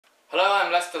Hello,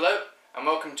 I'm Lester Lope, and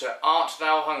welcome to Art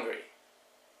Thou Hungry?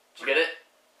 Did you get it?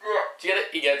 Yeah. Did you get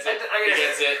it? He gets it. I He get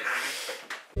gets it.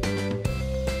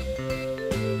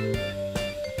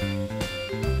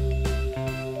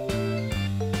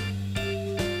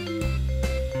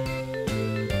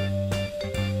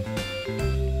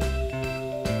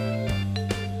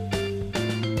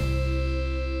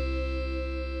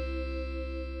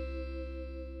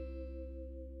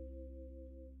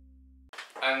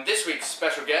 And this week's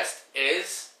special guest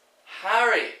is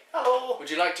Harry. Hello. Would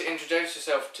you like to introduce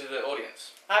yourself to the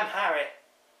audience? I'm Harry.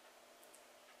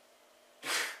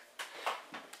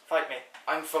 Fight me.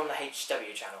 I'm from the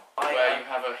HW channel. Where you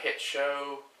have a hit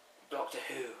show, Doctor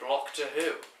Who. Doctor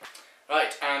Who.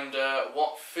 Right, and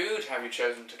what food have you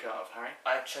chosen to carve, Harry?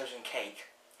 I've chosen cake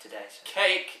today. So.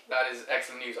 Cake! That is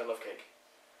excellent news, I love cake.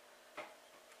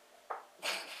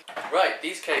 Right,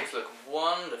 these cakes look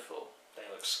wonderful. They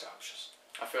look scrumptious.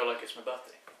 I feel like it's my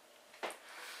birthday.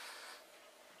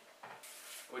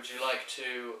 Would you like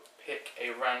to pick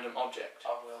a random object?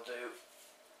 I will do.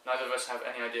 Neither of us have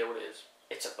any idea what it is.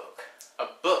 It's a book. A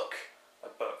book? A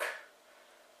book.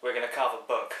 We're going to carve a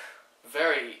book.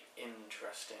 Very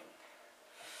interesting.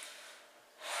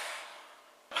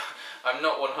 I'm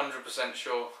not 100%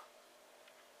 sure.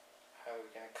 How are we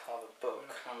going to carve a book?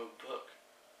 Carve a book.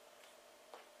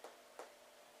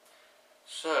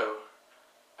 So,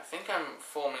 I think I'm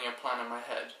forming a plan in my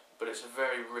head, but it's a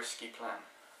very risky plan.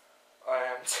 I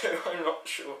am too, I'm not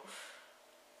sure.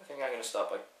 I think I'm going to start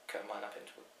by cutting mine up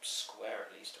into a square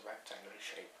at least, a rectangular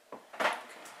shape. Okay.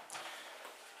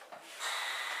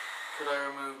 Could I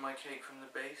remove my cake from the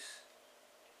base?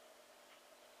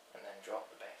 And then drop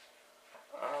the base.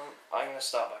 I'm going to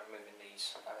start by removing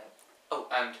these, I think. Oh,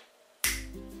 and...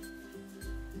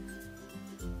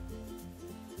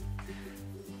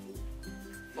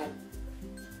 Oh.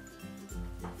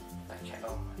 Okay, oh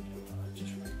my god, I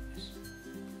just read this.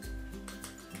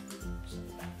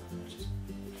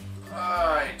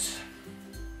 Alright.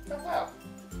 Oh wow.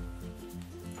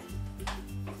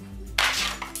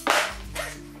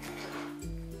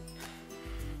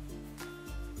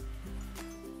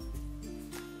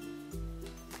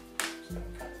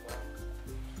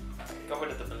 Got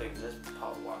rid of the balloons, there's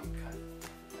part one kind of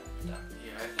done.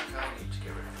 Yeah, I think I need to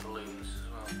get rid of balloons as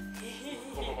well.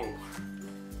 Oh.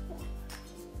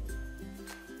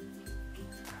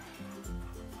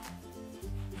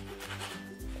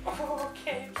 Oh,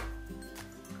 okay.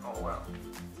 Oh well.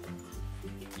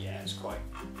 Yeah, it's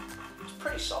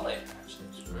pretty solid actually.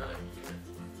 It's really good.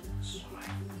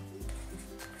 Solid.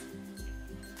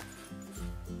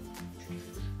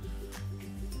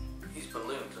 These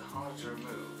balloons are hard to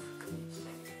remove than you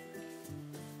think.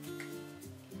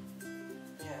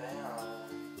 Yeah, they are.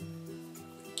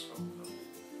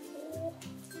 Oh,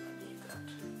 I need that.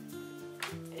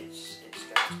 It's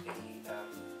going to be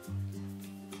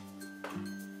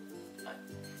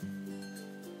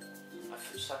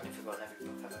I've suddenly forgotten every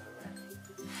book I've ever read.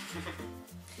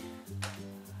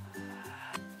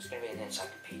 It's going to be an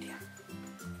encyclopedia.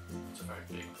 It's a very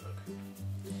big book.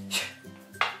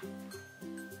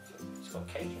 It's got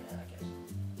cake in it, I guess.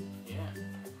 Yeah.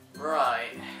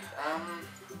 Right.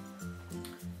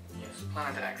 Yes, plan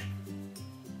into action.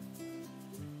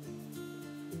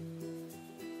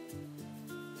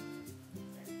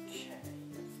 Okay.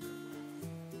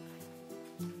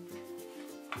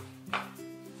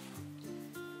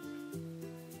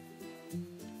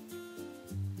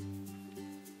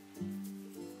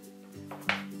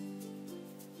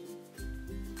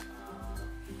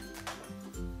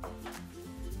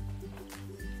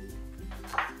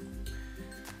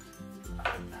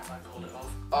 Have I pulled it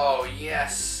off? Oh,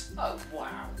 yes! Oh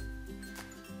wow.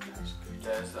 That's good.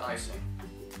 There's the icing.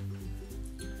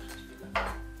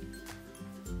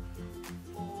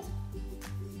 Oh.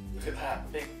 Look at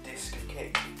that big disc of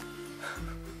cake.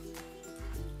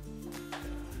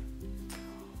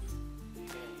 You're going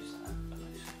to use that at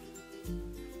least.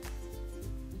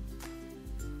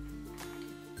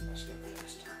 Let's get rid of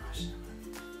this damn icing.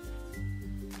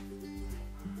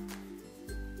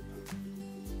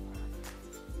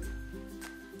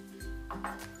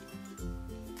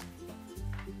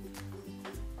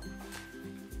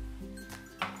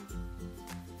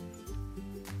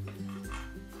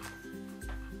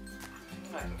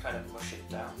 I can kind of mush it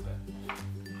down, but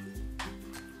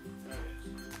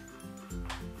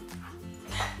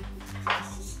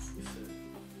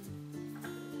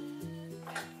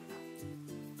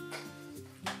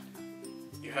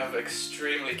You have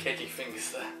extremely cakey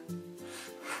fingers there.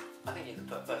 I think you're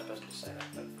the first person to say that,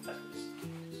 but that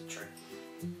is true.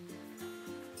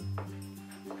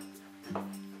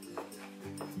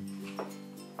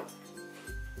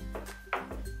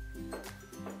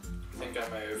 I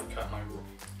may have cut my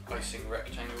icing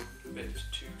rectangle a bit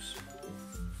too small.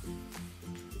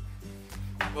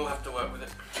 We'll have to work with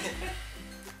it.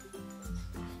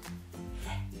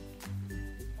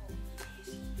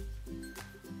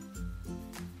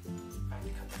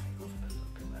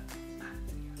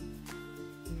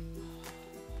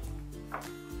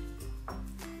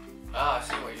 Ah, I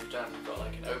see what you've done. You've got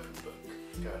like an open book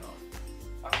going on.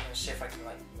 I'm gonna see if I can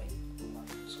like make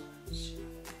lines.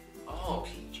 Oh.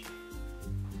 PG.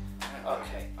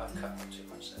 Okay, I've cut out too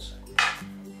much there, so I'm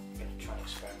gonna try and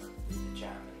experiment with the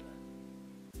jam and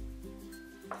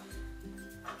then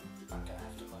I'm gonna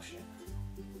have to mush it.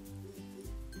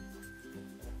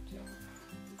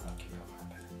 I'll keep it on that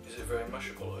bit. Is it very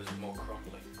mushable or is it more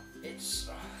crumbly? It's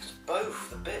both.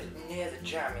 The bit near the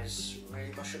jam is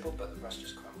really mushable, but the rest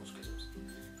just crumbles because it's.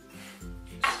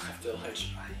 I have to like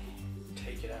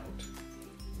take it out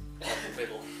in the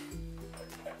middle.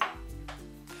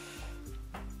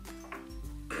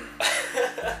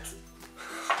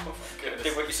 Oh my goodness.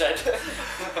 Did what you said.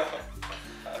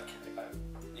 Okay,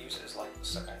 use it as like the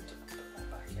second to put that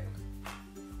back in.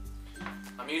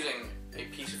 I'm using a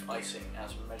piece of icing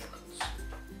as measurements.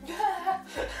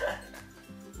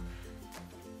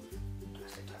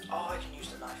 Oh, I can use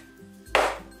the knife.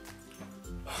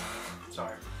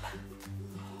 Sorry.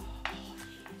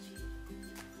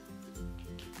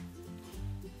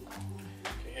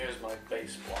 Okay, here's my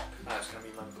base block. That's going to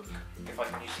be my book. If I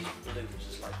can use these balloons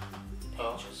as like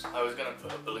pages. I was going to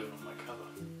put a balloon on my cover.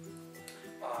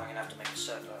 Oh, I'm going to have to make a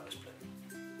circle out of this balloon.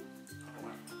 Oh,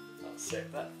 well, I'll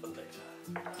save that for later.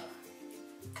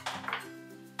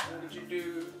 What did you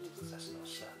do? That's not a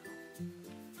circle.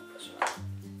 That's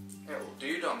It will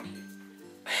do, donkey.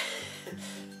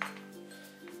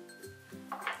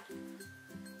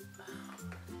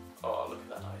 Oh, look at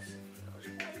that icing. There we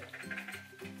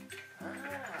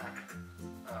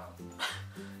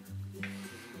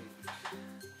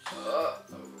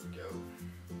go.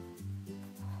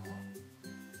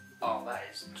 Oh, that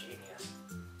is genius.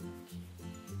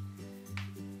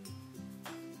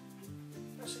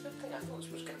 That's a good thing. I thought this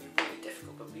was going to be really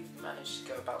difficult, but we've managed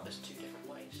to go about this 2 different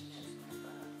ways.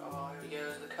 Oh, here we go,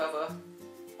 there's the cover.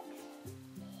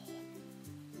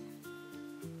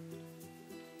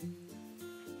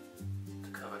 The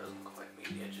cover doesn't quite meet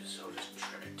the edges, so I'll just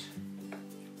trim it.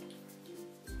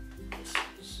 This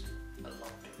is a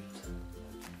long burrito.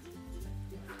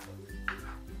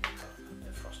 A bit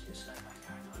of Frosty the Snowman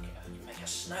going on. I can make a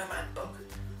snowman book.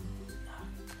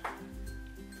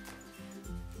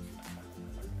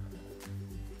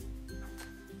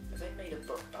 Have they made a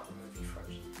book about the movie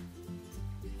Frozen?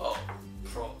 Oh,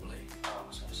 probably. Oh, I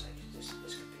was going to say, this could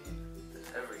be it.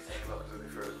 There's everything about the movie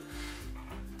Frozen.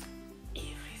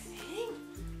 Everything?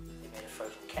 They made a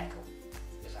frozen kettle.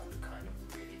 Because that would kind of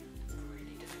really,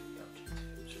 really defeat the object.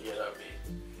 Yeah,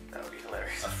 that would be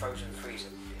hilarious. A frozen freezer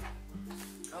would be.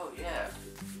 Oh yeah.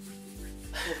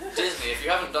 Disney, if you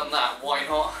haven't done that, why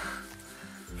not?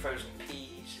 Frozen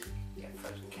peas. Yeah,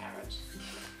 frozen carrots.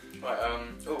 Right,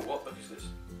 oh, what book is this?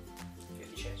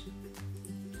 50 Shades.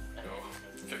 No.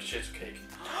 50 Shades of Cake.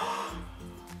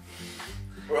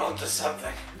 We're on to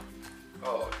something.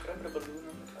 Oh, could I put a balloon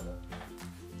on the cover?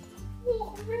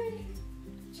 Oh, really?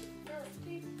 It's a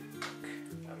birthday book.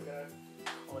 I'm gonna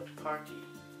call it Party.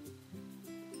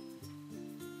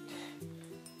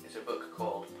 It's a book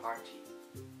called Party.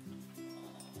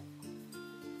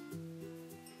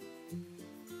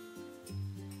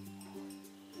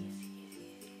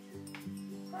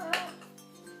 I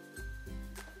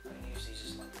can use these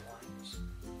as like lines.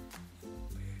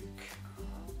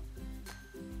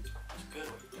 That's good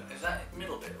what you've done. Is that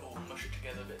middle bit all mushed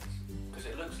together bits? Because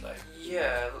it looks like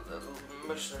Yeah,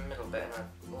 most of the middle bit and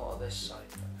a lot of this side.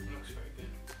 it looks very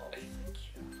good. Oh, thank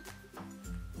you.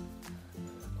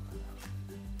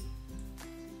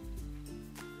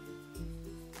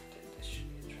 This should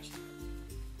be interesting.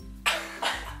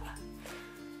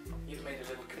 You've made a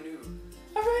little canoe.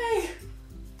 Hooray!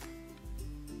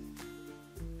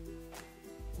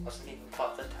 Wasn't even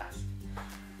part of the task.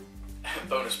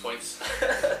 Bonus points.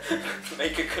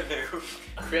 Make a canoe.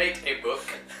 Create a book.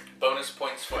 Bonus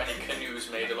points for any canoes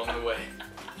made along the way.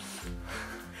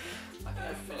 I think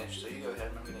I've finished, so you go ahead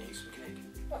and I'm going to eat some cake.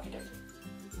 Okay, dokie.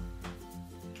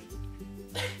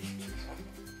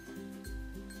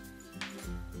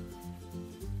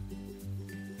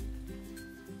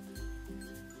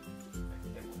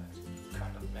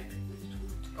 Kind of maybe.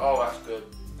 Oh, that's good.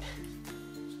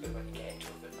 It's good when you get into a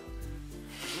bit.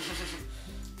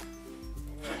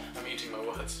 I'm eating my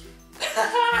words.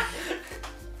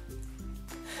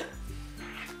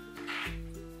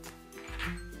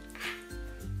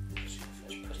 Just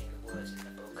finish putting the words in the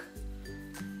book.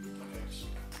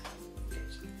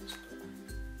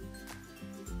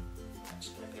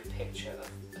 picture of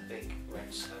a big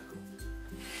red circle.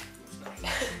 It's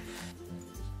nice.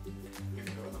 You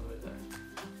can go on with that.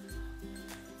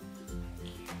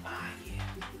 Ah, yeah.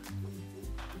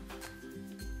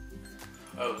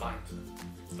 Oh, lines.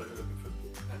 That's what you're looking for.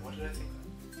 What did I think?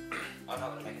 I'm not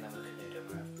going to make another canoe, don't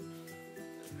worry.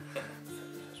 I don't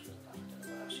know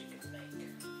what else you can make. You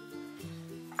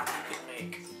could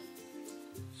make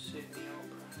Sydney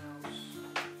Opera House.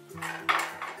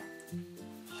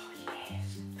 Oh, yes.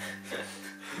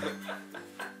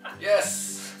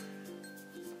 Yes!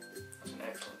 That's an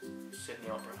excellent Sydney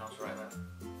Opera House right there.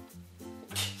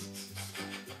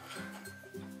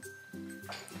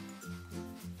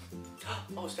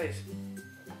 Oh, it stays.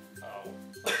 Oh.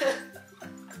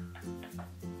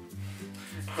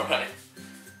 Alright.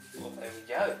 Well, there we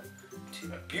go. Two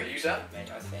Are you beauties done? made,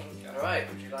 I think. Alright,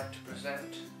 would you like to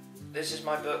present? This is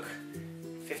my book,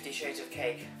 50 Shades of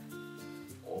Cake.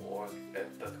 Or a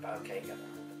book about cake, I don't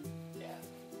know. Yeah.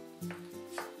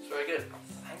 It's very good.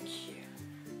 Thank you.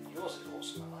 Yours is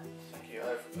awesome, I like it. Thank you.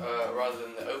 I've, rather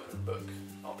than the open book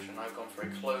option, I've gone for a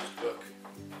closed book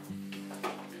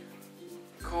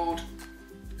called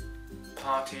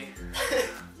Party.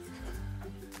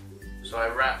 So I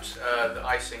wrapped the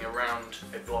icing around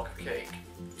a block of cake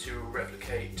to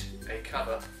replicate a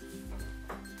cover.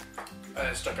 And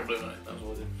then stuck a balloon on it, that was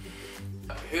all I did.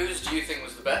 Whose do you think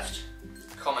was the best?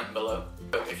 Comment below.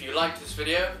 If you liked this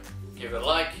video, give it a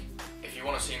like. If you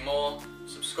want to see more,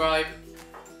 subscribe.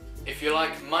 If you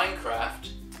like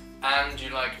Minecraft and you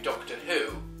like Doctor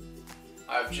Who,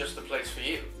 I have just the place for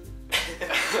you.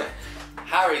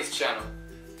 Harry's channel,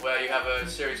 where you have a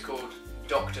series called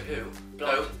Doctor Who.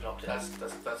 Blocked. That's the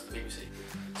BBC.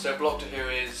 So Doctor Who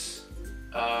is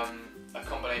a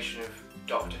combination of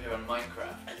Doctor Who and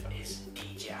Minecraft. And it's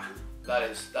DJ. That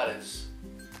is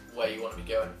where you want to be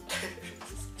going.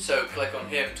 So click on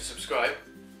him to subscribe,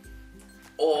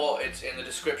 or it's in the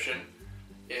description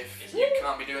if you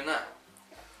can't be doing that.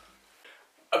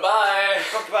 Bye.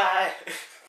 Bye.